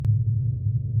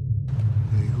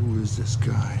Who is this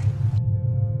guy?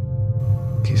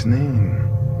 His name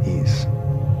is...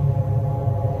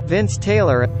 Vince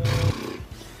Taylor.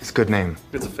 It's a good name.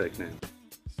 It's a fake name.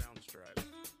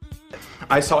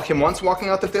 I saw him once walking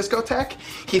out the discotheque.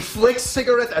 He flicked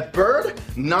cigarette at bird,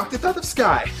 knocked it out of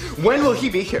sky. When will he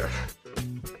be here?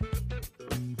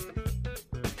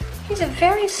 He's a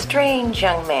very strange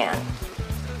young man.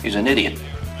 He's an idiot.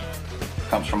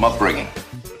 Comes from upbringing.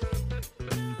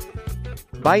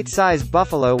 Bite-sized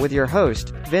Buffalo with your host,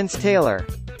 Vince Taylor.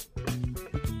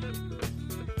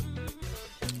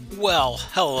 Well,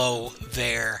 hello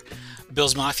there,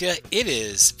 Bills Mafia. It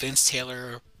is Vince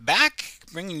Taylor back,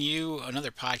 bringing you another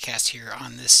podcast here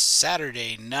on this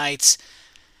Saturday night.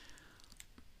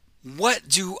 What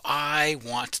do I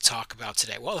want to talk about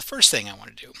today? Well, the first thing I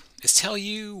want to do is tell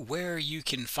you where you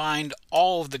can find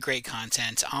all of the great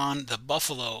content on the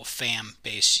Buffalo Fan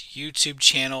Base YouTube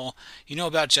channel. You know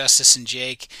about Justice and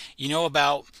Jake. You know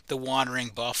about the Wandering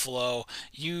Buffalo.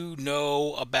 You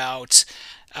know about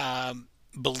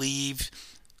Believe.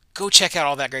 Go check out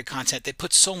all that great content. They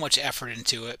put so much effort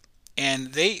into it.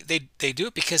 And they do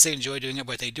it because they enjoy doing it,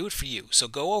 but they do it for you. So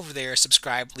go over there,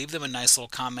 subscribe, leave them a nice little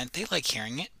comment. They like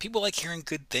hearing it. People like hearing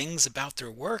good things about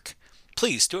their work.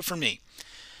 Please do it for me.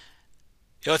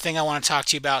 The other thing I want to talk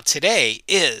to you about today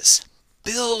is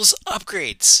Bills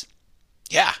upgrades.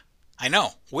 Yeah, I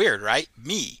know. Weird, right?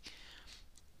 Me.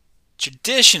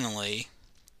 Traditionally,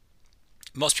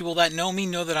 most people that know me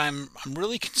know that I'm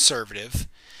really conservative,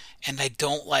 and I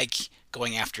don't like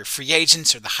going after free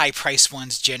agents or the high-priced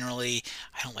ones generally.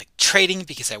 I don't like trading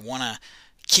because I want to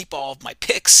keep all of my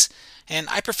picks, and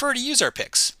I prefer to use our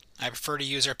picks.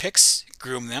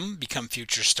 Groom them, become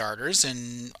future starters,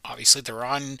 and obviously they're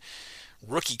on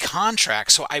rookie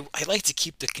contracts, so I like to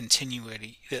keep the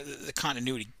continuity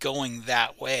going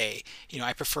that way. You know,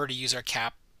 I prefer to use our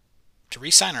cap to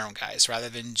re-sign our own guys rather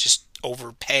than just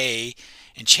overpay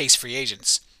and chase free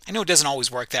agents. I know it doesn't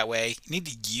always work that way. You need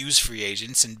to use free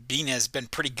agents, and Bean has been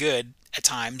pretty good at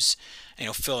times, you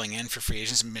know, filling in for free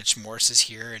agents. And Mitch Morse is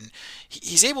here, and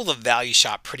he's able to value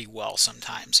shop pretty well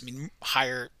sometimes. I mean,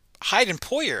 Hyde and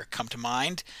Poyer come to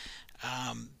mind.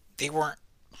 They weren't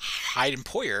Hyde and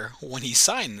Poyer when he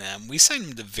signed them. We signed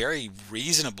them to very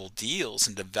reasonable deals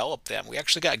and developed them. We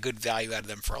actually got good value out of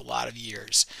them for a lot of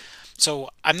years.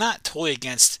 So I'm not totally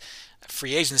against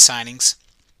free agent signings.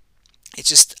 It's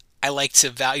just I like to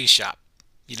value shop.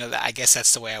 You know, I guess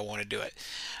that's the way I want to do it.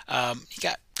 He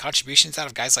got contributions out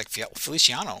of guys like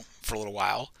Feliciano for a little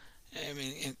while. I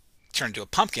mean, it turned into a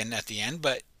pumpkin at the end,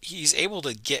 but he's able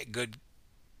to get good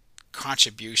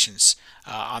contributions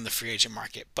on the free agent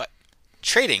market. But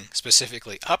trading,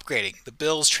 specifically, upgrading, the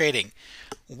Bills trading,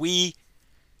 I'm going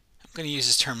to use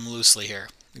this term loosely here,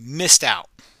 we missed out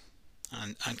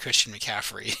on Christian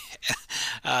McCaffrey.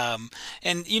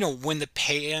 And, you know, when the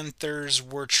Panthers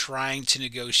were trying to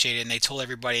negotiate and they told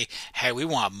everybody, hey, we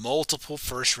want multiple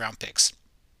first-round picks.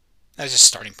 That was just a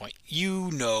starting point. You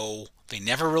know, they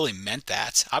never really meant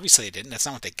that. Obviously, they didn't. That's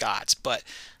not what they got. But,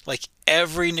 like,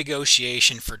 every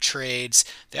negotiation for trades,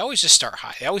 they always just start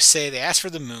high. They always say they ask for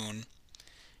the moon,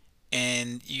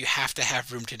 and you have to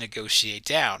have room to negotiate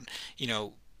down. You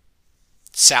know,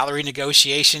 salary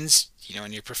negotiations, you know,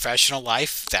 in your professional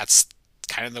life, that's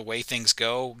kind of the way things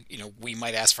go. You know, we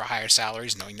might ask for higher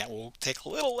salaries knowing that we'll take a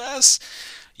little less.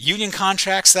 Union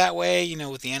contracts that way, you know,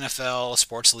 with the NFL,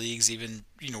 sports leagues, even,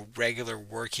 you know, regular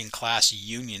working class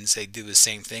unions, they do the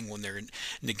same thing when they're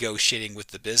negotiating with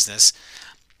the business.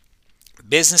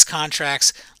 Business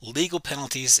contracts, legal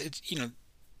penalties, you know,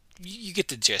 you get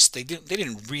the gist. They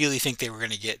didn't really think they were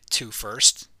going to get two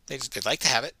first. They'd like to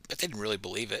have it, but they didn't really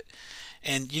believe it.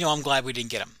 And, you know, I'm glad we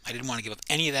didn't get them. I didn't want to give up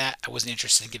any of that. I wasn't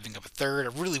interested in giving up a third.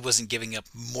 I really wasn't giving up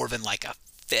more than like a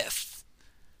fifth.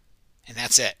 And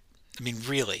that's it. I mean,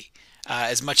 really.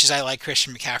 As much as I like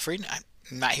Christian McCaffrey,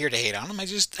 I'm not here to hate on him. I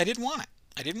didn't want it.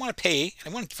 I didn't want to pay. I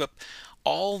didn't want to give up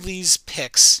all these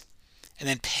picks and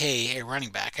then pay a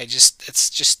running back. It's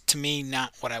just, to me,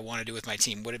 not what I want to do with my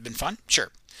team. Would it have been fun?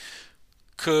 Sure.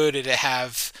 Could it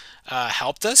have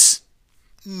helped us?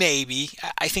 Maybe.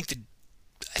 I think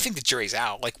the jury's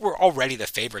out. Like, we're already the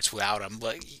favorites without him.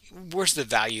 Like, where's the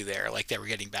value there? Like, that we're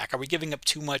getting back? Are we giving up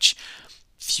too much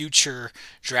future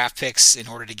draft picks in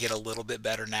order to get a little bit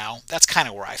better now? That's kind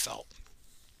of where I felt.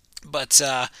 But,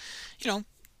 you know,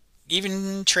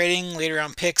 even trading later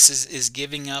round picks is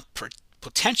giving up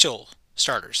potential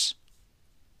starters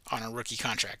on a rookie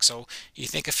contract. So you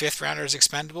think a fifth rounder is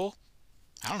expendable?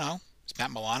 I don't know. Is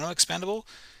Matt Milano expendable?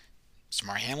 Is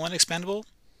Damar Hamlin expendable?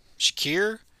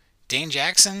 Shakir? Dane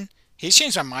Jackson? He's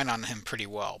changed my mind on him pretty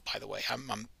well, by the way.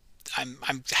 I'm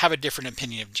have a different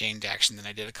opinion of Jane Jackson than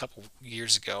I did a couple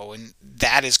years ago, and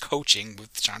that is coaching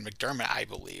with Sean McDermott, I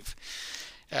believe.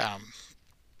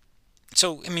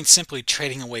 So I mean, simply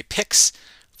trading away picks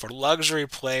for luxury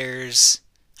players,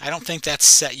 I don't think that's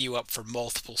set you up for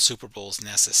multiple Super Bowls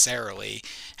necessarily.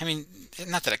 I mean,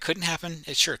 not that it couldn't happen.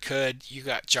 It sure could. You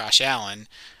got Josh Allen,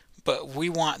 but we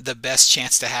want the best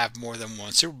chance to have more than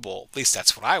one Super Bowl. At least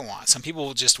that's what I want. Some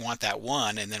people just want that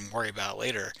one and then worry about it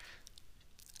later.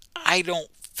 I don't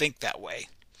think that way.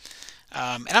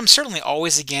 And I'm certainly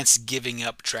always against giving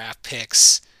up draft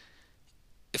picks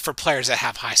for players that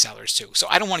have high salaries too. So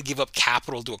I don't want to give up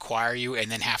capital to acquire you and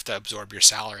then have to absorb your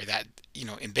salary. That,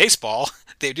 in baseball,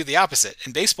 they do the opposite.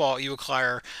 In baseball, you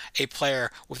acquire a player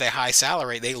with a high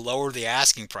salary, they lower the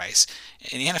asking price.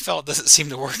 In the NFL, it doesn't seem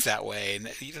to work that way, and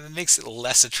it makes it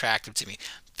less attractive to me.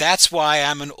 That's why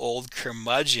I'm an old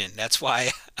curmudgeon. That's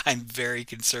why I'm very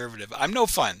conservative. I'm no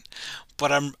fun,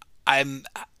 but I'm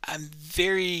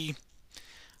very,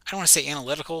 I don't want to say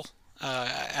analytical.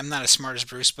 I'm not as smart as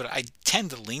Bruce, but I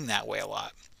tend to lean that way a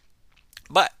lot.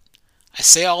 But I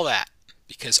say all that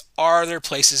because are there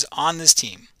places on this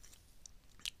team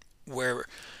where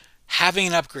having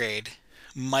an upgrade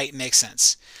might make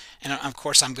sense? And of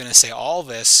course, I'm going to say all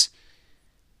this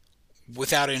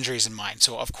without injuries in mind.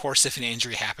 So of course, if an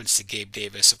injury happens to Gabe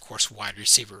Davis, of course, wide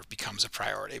receiver becomes a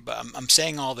priority. But I'm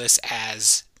saying all this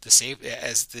as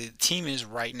the team is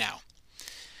right now.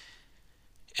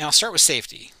 And I'll start with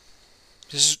safety.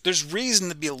 There's reason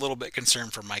to be a little bit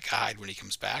concerned for Micah Hyde when he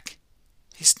comes back.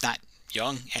 He's not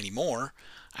young anymore.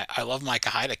 I love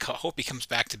Micah Hyde. I hope he comes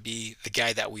back to be the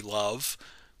guy that we love.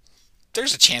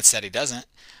 There's a chance that he doesn't.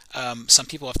 Some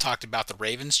people have talked about the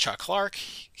Ravens. Chuck Clark,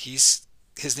 his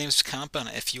name's come up on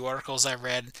a few articles I've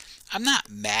read. I'm not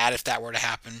mad if that were to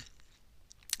happen,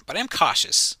 but I'm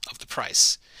cautious of the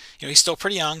price. He's still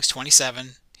pretty young. He's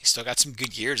 27. He's still got some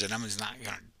good years in him. He's not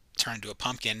going to turn into a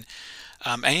pumpkin.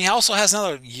 And he also has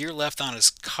another year left on his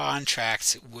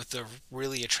contract with a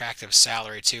really attractive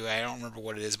salary too. I don't remember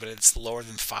what it is, but it's lower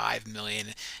than $5 million.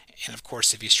 And of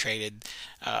course, if he's traded,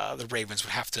 the Ravens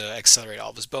would have to accelerate all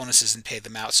of his bonuses and pay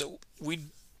them out. So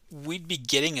we'd be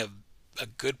getting a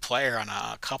good player on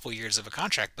a couple years of a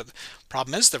contract. But the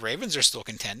problem is the Ravens are still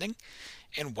contending.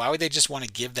 And why would they just want to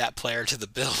give that player to the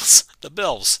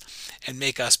Bills, and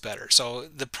make us better? So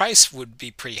the price would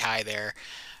be pretty high there.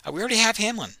 We already have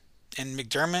Hamlin. And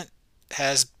McDermott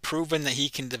has proven that he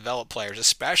can develop players,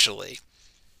 especially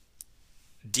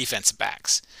defensive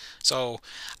backs. So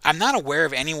I'm not aware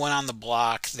of anyone on the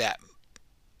block that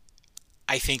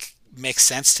I think makes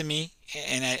sense to me.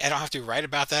 And I don't have to write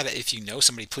about that. If you know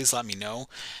somebody, please let me know.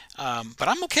 But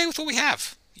I'm okay with what we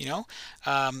have.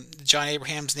 John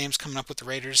Abraham's name's coming up with the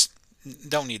Raiders.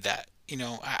 Don't need that.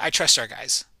 I trust our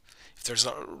guys. If there's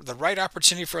the right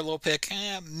opportunity for a low pick,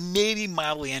 maybe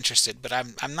mildly interested, but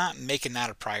I'm not making that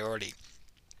a priority.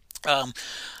 I'm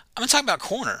going to talk about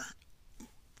corner,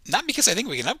 not because I think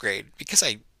we can upgrade, because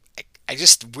I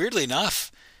just, weirdly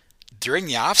enough, during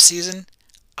the off season,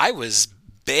 I was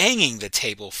banging the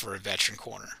table for a veteran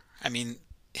corner. I mean,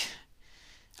 I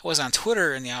was on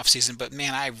Twitter in the off season, but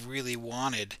man, I really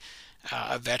wanted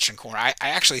a veteran corner. I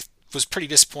actually was pretty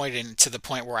disappointed to the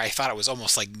point where I thought it was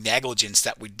almost like negligence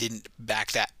that we didn't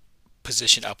back that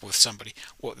position up with somebody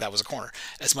that was a corner.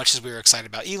 As much as we were excited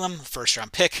about Elam, first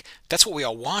round pick, that's what we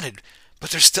all wanted.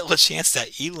 But there's still a chance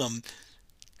that Elam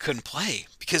couldn't play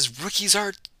because rookies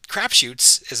are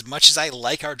crapshoots. As much as I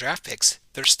like our draft picks,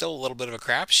 there's still a little bit of a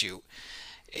crapshoot.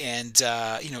 And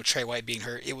Trey White being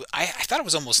hurt, I thought it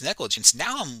was almost negligence.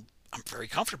 Now I'm very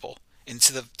comfortable, and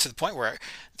to the point where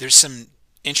there's some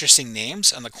interesting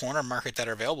names on the corner market that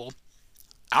are available.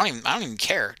 I don't even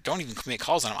care. Don't even make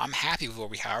calls on them. I'm happy with where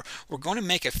we are. We're going to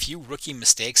make a few rookie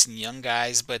mistakes and young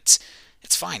guys, but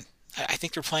it's fine. I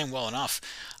think they're playing well enough.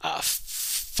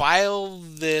 File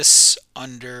this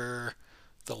under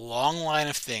the long line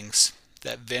of things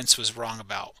that Vince was wrong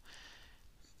about.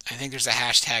 I think there's a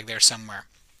hashtag there somewhere.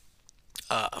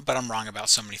 But I'm wrong about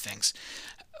so many things.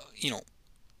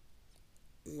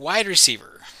 Wide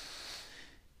receiver.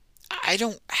 I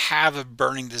don't have a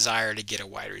burning desire to get a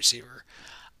wide receiver.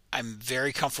 I'm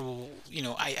very comfortable.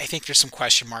 I think there's some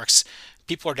question marks.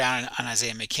 People are down on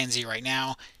Isaiah McKenzie right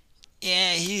now.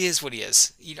 Yeah, he is what he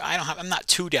is. I'm not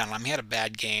too down on him. He had a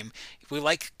bad game. We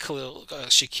like Khalil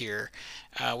Shakir.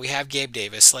 We have Gabe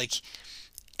Davis. Like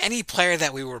any player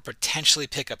that we would potentially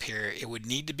pick up here, it would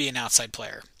need to be an outside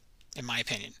player, in my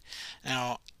opinion.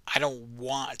 Now, I don't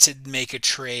want to make a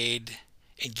trade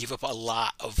and give up a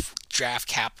lot of draft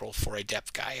capital for a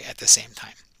depth guy at the same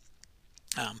time.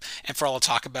 And for all the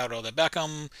talk about Odell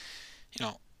Beckham,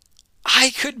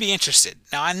 I could be interested.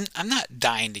 Now, I'm not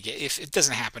dying to get. If it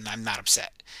doesn't happen, I'm not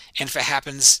upset. And if it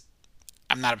happens,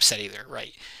 I'm not upset either,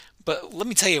 right? But let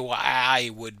me tell you why I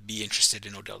would be interested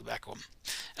in Odell Beckham.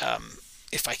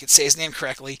 If I could say his name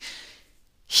correctly,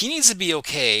 he needs to be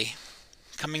okay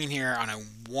coming in here on a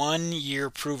 1-year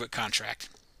prove it contract.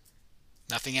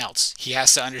 Nothing else. He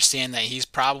has to understand that he's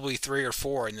probably 3 or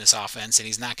 4 in this offense, and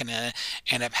he's not going to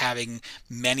end up having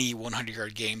many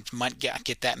 100-yard games, might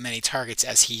get that many targets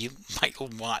as he might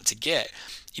want to get.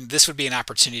 This would be an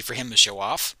opportunity for him to show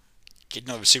off, get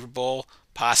another Super Bowl,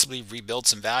 possibly rebuild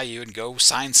some value, and go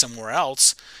sign somewhere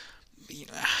else.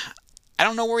 I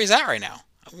don't know where he's at right now.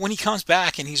 When he comes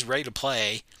back and he's ready to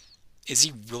play, is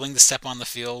he willing to step on the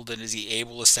field, and is he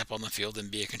able to step on the field and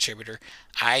be a contributor?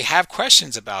 I have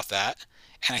questions about that,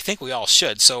 and I think we all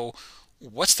should. So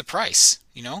what's the price?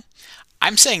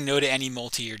 I'm saying no to any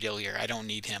multi-year deal here. I don't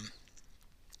need him.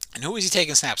 And who is he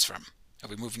taking snaps from? Are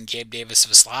we moving Gabe Davis to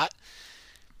the slot?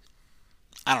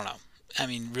 I don't know. I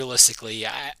mean, realistically,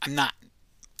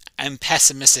 I'm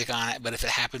pessimistic on it, but if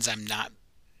it happens, I'm not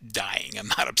dying. I'm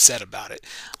not upset about it.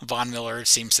 Von Miller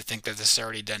seems to think that this is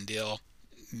already a done deal.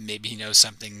 Maybe he knows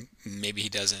something. Maybe he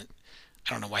doesn't.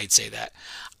 I don't know why he'd say that.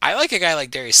 I like a guy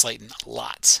like Darius Slayton a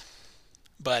lot.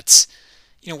 But,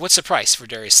 what's the price for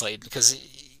Darius Slayton? Because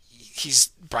he's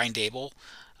Brian Dable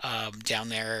down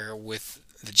there with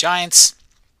the Giants.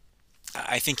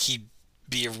 I think he'd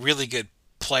be a really good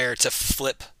player to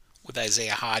flip with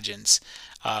Isaiah Hodgins.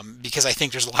 Because I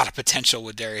think there's a lot of potential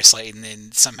with Darius Slayton,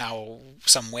 and somehow,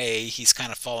 some way, he's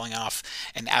kind of falling off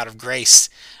and out of grace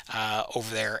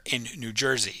over there in New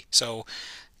Jersey. So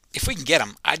if we can get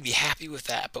him, I'd be happy with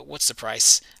that. But what's the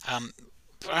price?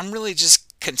 But I'm really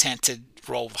just content to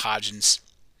roll with Hodgins,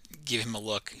 give him a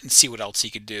look, and see what else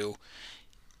he could do.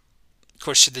 Of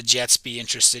course, should the Jets be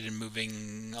interested in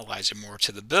moving Elijah Moore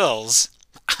to the Bills,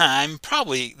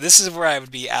 this is where I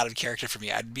would be out of character for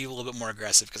me. I'd be a little bit more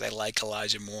aggressive because I like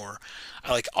Elijah Moore.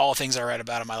 I like all things I read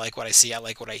about him. I like what I see. I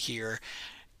like what I hear.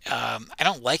 I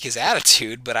don't like his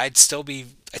attitude, but I'd still be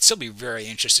very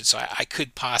interested. So I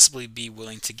could possibly be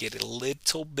willing to get a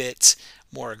little bit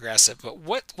more aggressive. But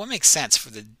what makes sense for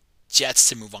the Jets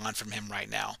to move on from him right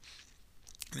now?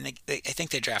 I mean, I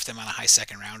think they drafted him on a high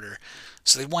second rounder,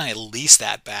 so they want at least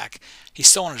that back. He's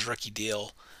still on his rookie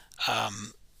deal.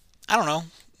 I don't know.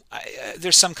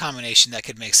 There's some combination that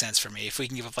could make sense for me. If we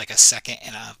can give up like a second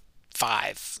and a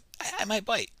 5, I might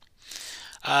bite.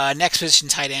 Next position,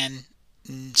 tight end.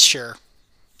 Sure.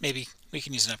 Maybe we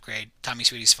can use an upgrade. Tommy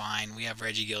Sweetie's fine. We have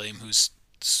Reggie Gilliam, who's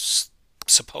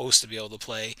supposed to be able to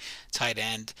play tight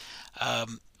end.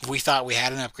 We thought we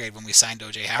had an upgrade when we signed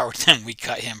O.J. Howard, then we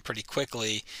cut him pretty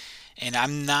quickly. And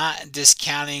I'm not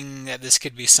discounting that this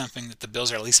could be something that the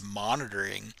Bills are at least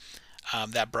monitoring.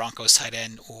 That Broncos tight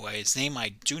end, his name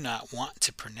I do not want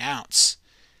to pronounce.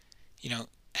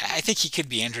 I think he could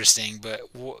be interesting, but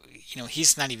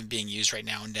he's not even being used right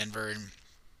now in Denver. And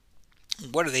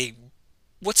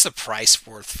what's the price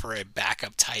worth for a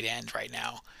backup tight end right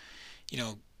now?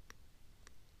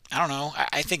 I don't know.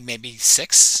 I think maybe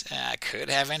 6 could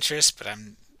have interest, but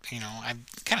I'm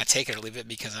kind of take it or leave it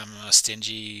because I'm a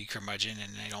stingy curmudgeon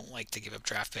and I don't like to give up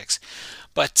draft picks.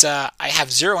 But I have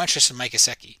zero interest in Mike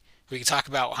Gesicki. We can talk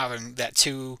about having that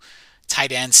 2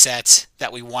 tight end set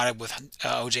that we wanted with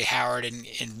O.J. Howard in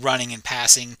running and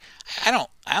passing. I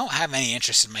don't have any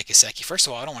interest in Mike Gesicki. First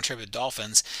of all, I don't want to trade with the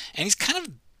Dolphins, and he's kind of,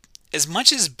 as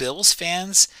much as Bills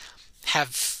fans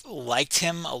have liked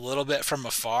him a little bit from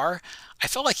afar, I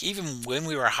felt like even when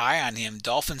we were high on him,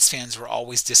 Dolphins fans were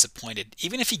always disappointed,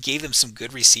 even if he gave them some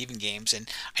good receiving games. And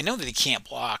I know that he can't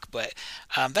block, but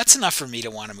that's enough for me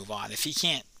to want to move on. If he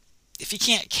can't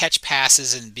catch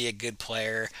passes and be a good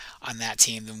player on that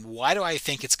team, then why do I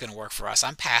think it's going to work for us?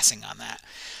 I'm passing on that.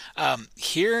 I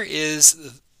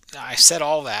said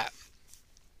all that,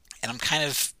 and I'm kind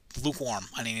of lukewarm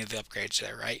on any of the upgrades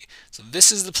there, right? So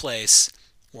this is the place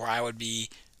where I would be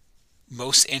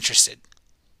most interested.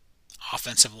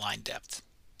 Offensive line depth.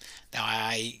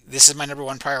 Now, this is my number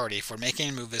one priority. If we're making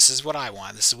a move, this is what I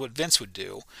want. This is what Vince would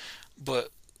do. But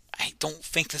I don't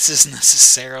think this is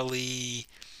necessarily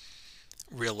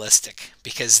realistic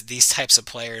because these types of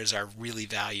players are really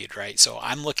valued, right? So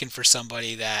I'm looking for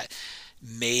somebody that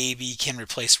maybe can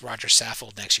replace Roger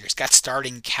Saffold next year. He's got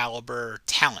starting caliber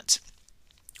talent,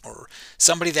 or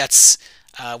somebody that's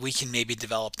we can maybe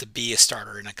develop to be a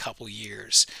starter in a couple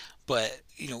years. But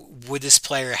would this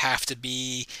player have to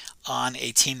be on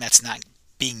a team that's not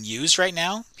being used right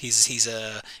now? He's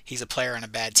a player on a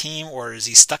bad team, or is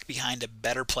he stuck behind a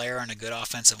better player on a good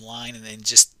offensive line, and then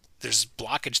just there's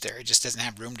blockage there? He just doesn't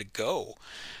have room to go.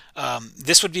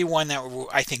 This would be one that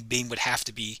I think Beam would have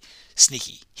to be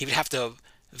sneaky. He would have to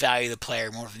value the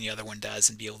player more than the other one does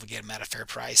and be able to get him at a fair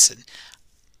price. And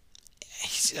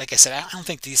like I said, I don't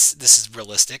think this is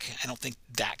realistic. I don't think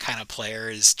that kind of player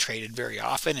is traded very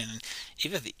often. And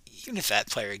even if that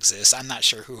player exists, I'm not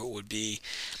sure who it would be.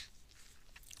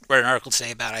 Read an article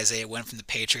today about Isaiah Wynn from the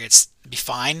Patriots. It'd be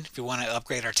fine if we want to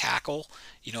upgrade our tackle.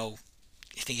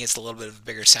 I think he gets a little bit of a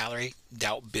bigger salary.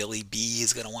 Doubt Billy B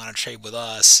is going to want to trade with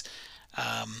us.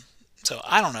 So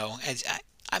I don't know.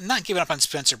 I'm not giving up on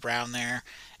Spencer Brown there,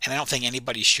 and I don't think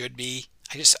anybody should be.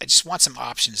 I just want some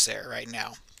options there right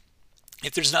now.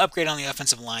 If there's an upgrade on the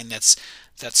offensive line that's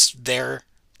there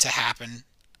to happen,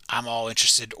 I'm all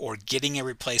interested. Or getting a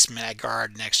replacement at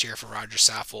guard next year for Roger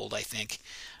Saffold, I think,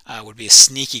 would be a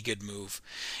sneaky good move.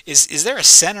 Is there a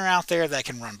center out there that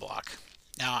can run block?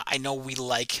 Now, I know we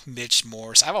like Mitch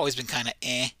Morse. I've always been kind of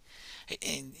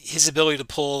And his ability to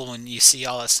pull when you see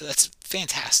all that stuff, that's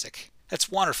fantastic. That's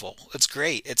wonderful. That's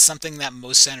great. It's something that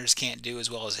most centers can't do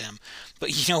as well as him.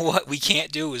 But you know what we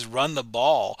can't do is run the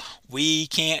ball. We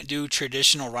can't do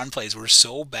traditional run plays. We're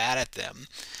so bad at them.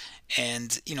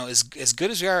 And, as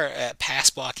good as we are at pass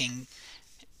blocking,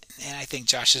 and I think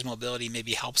Josh's mobility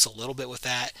maybe helps a little bit with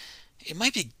that, it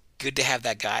might be good to have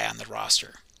that guy on the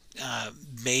roster.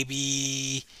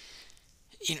 Maybe,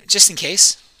 just in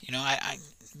case,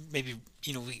 maybe,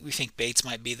 we think Bates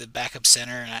might be the backup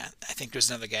center, and I think there's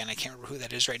another guy, and I can't remember who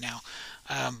that is right now.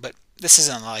 But this is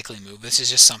an unlikely move. This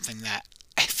is just something that,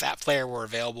 if that player were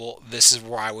available, this is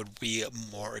where I would be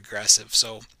more aggressive.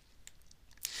 So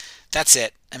that's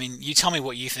it. I mean, you tell me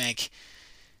what you think.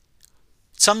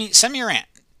 Send me your rant.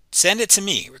 Send it to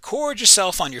me. Record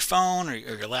yourself on your phone or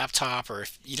your laptop, or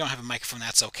if you don't have a microphone,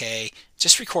 that's okay.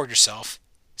 Just record yourself.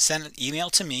 Send an email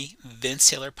to me,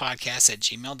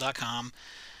 vincetaylorpodcast@gmail.com,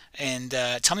 and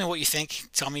tell me what you think.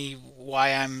 Tell me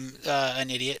why I'm an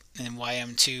idiot and why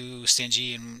I'm too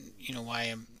stingy, and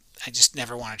why I just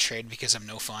never want to trade because I'm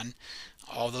no fun.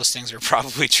 All those things are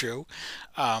probably true.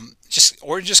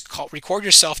 Record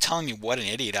yourself telling me what an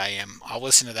idiot I am. I'll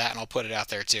listen to that and I'll put it out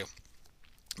there too.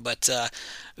 But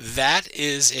that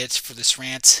is it for this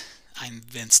rant. I'm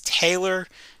Vince Taylor.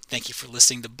 Thank you for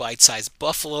listening to Bite Size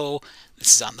Buffalo.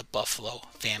 This is on the Buffalo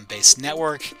Fan Base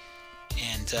Network.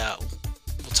 And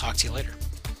we'll talk to you later.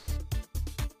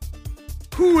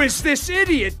 Who is this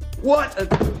idiot? What an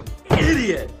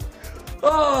idiot!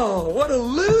 Oh, what a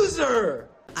loser!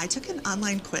 I took an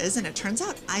online quiz and it turns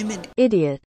out I'm an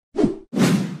idiot.